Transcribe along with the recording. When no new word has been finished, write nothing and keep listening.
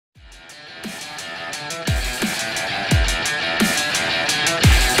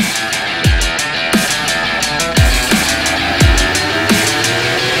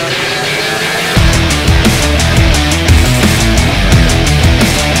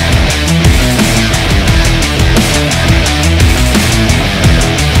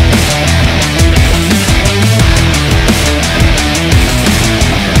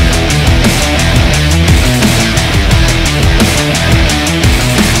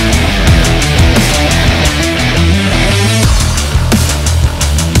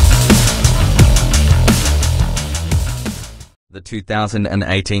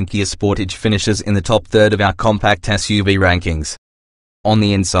2018 Kia Sportage finishes in the top third of our compact SUV rankings. On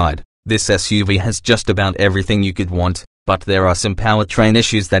the inside, this SUV has just about everything you could want, but there are some powertrain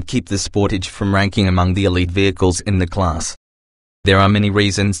issues that keep the Sportage from ranking among the elite vehicles in the class. There are many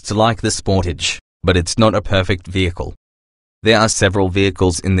reasons to like the Sportage, but it's not a perfect vehicle. There are several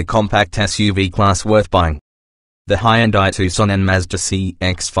vehicles in the compact SUV class worth buying. The Hyundai Tucson and Mazda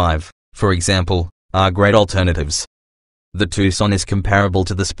CX-5, for example, are great alternatives. The Tucson is comparable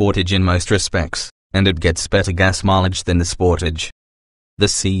to the Sportage in most respects, and it gets better gas mileage than the Sportage. The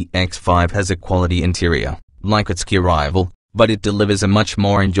CX-5 has a quality interior, like its Kia rival, but it delivers a much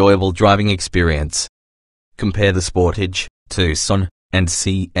more enjoyable driving experience. Compare the Sportage, Tucson, and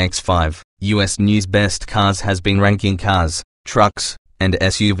CX-5. US News Best Cars has been ranking cars, trucks, and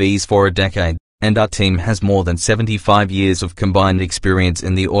SUVs for a decade, and our team has more than 75 years of combined experience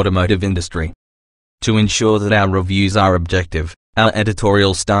in the automotive industry. To ensure that our reviews are objective, our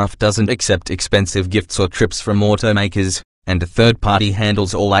editorial staff doesn't accept expensive gifts or trips from automakers, and a third party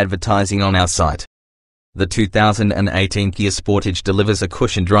handles all advertising on our site. The 2018 Kia Sportage delivers a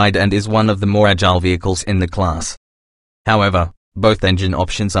cushioned ride and is one of the more agile vehicles in the class. However, both engine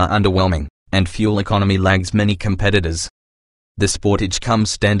options are underwhelming, and fuel economy lags many competitors. The Sportage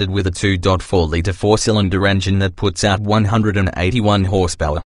comes standard with a 2.4-litre four-cylinder engine that puts out 181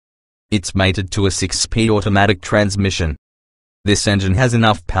 horsepower. It's mated to a 6-speed automatic transmission. This engine has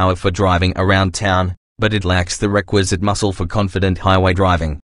enough power for driving around town, but it lacks the requisite muscle for confident highway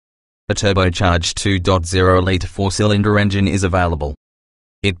driving. A turbocharged 2.0-litre four-cylinder engine is available.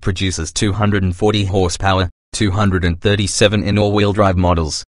 It produces 240 horsepower, 237 in all-wheel drive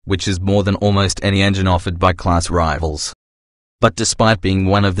models, which is more than almost any engine offered by class rivals. But despite being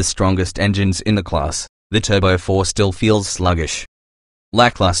one of the strongest engines in the class, the Turbo 4 still feels sluggish.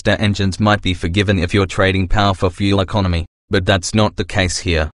 Lackluster engines might be forgiven if you're trading power for fuel economy, but that's not the case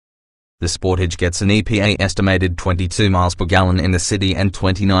here. The Sportage gets an EPA estimated 22 miles per gallon in the city and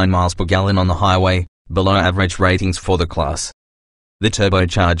 29 miles per gallon on the highway, below average ratings for the class. The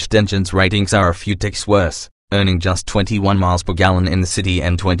turbocharged engine's ratings are a few ticks worse, earning just 21 miles per gallon in the city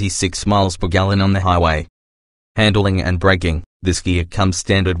and 26 miles per gallon on the highway. Handling and braking, this Kia comes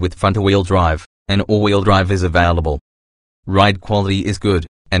standard with front-wheel drive, and all-wheel drive is available. Ride quality is good,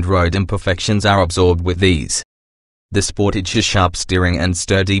 and road imperfections are absorbed with ease. The Sportage has sharp steering and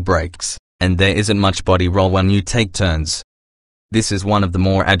sturdy brakes, and there isn't much body roll when you take turns. This is one of the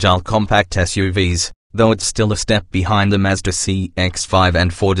more agile compact SUVs, though it's still a step behind the Mazda CX-5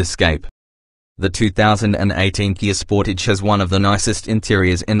 and Ford Escape. The 2018 Kia Sportage has one of the nicest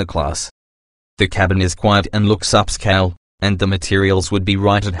interiors in the class. The cabin is quiet and looks upscale, and the materials would be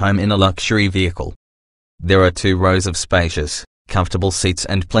right at home in a luxury vehicle. There are 2 rows of spacious, comfortable seats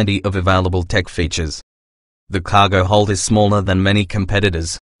and plenty of available tech features. The cargo hold is smaller than many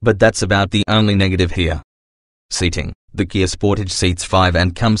competitors, but that's about the only negative here. Seating, the Kia Sportage seats 5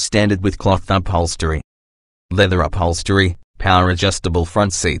 and comes standard with cloth upholstery, leather upholstery, power adjustable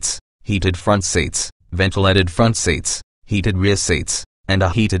front seats, heated front seats, ventilated front seats, heated rear seats, and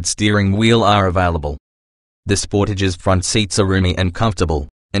a heated steering wheel are available. The Sportage's front seats are roomy and comfortable,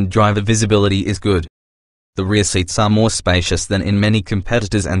 and driver visibility is good. The rear seats are more spacious than in many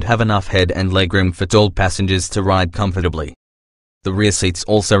competitors and have enough head and legroom for tall passengers to ride comfortably. The rear seats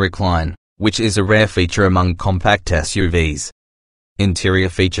also recline, which is a rare feature among compact SUVs. Interior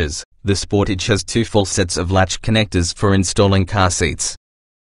features, the Sportage has 2 full sets of latch connectors for installing car seats.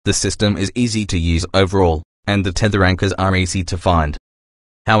 The system is easy to use overall, and the tether anchors are easy to find.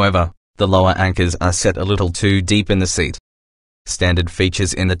 However, the lower anchors are set a little too deep in the seat. Standard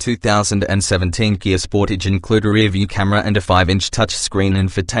features in the 2017 Kia Sportage include a rear-view camera and a 5-inch touchscreen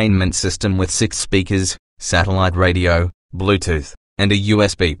infotainment system with 6 speakers, satellite radio, Bluetooth, and a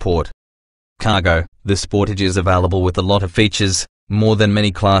USB port. Cargo, the Sportage is available with a lot of features, more than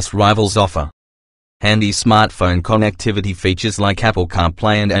many class rivals offer. Handy smartphone connectivity features like Apple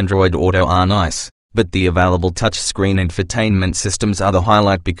CarPlay and Android Auto are nice, but the available touchscreen infotainment systems are the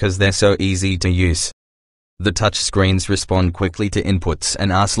highlight because they're so easy to use. The touchscreens respond quickly to inputs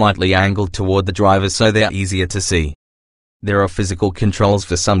and are slightly angled toward the driver so they're easier to see. There are physical controls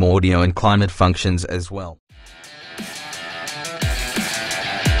for some audio and climate functions as well.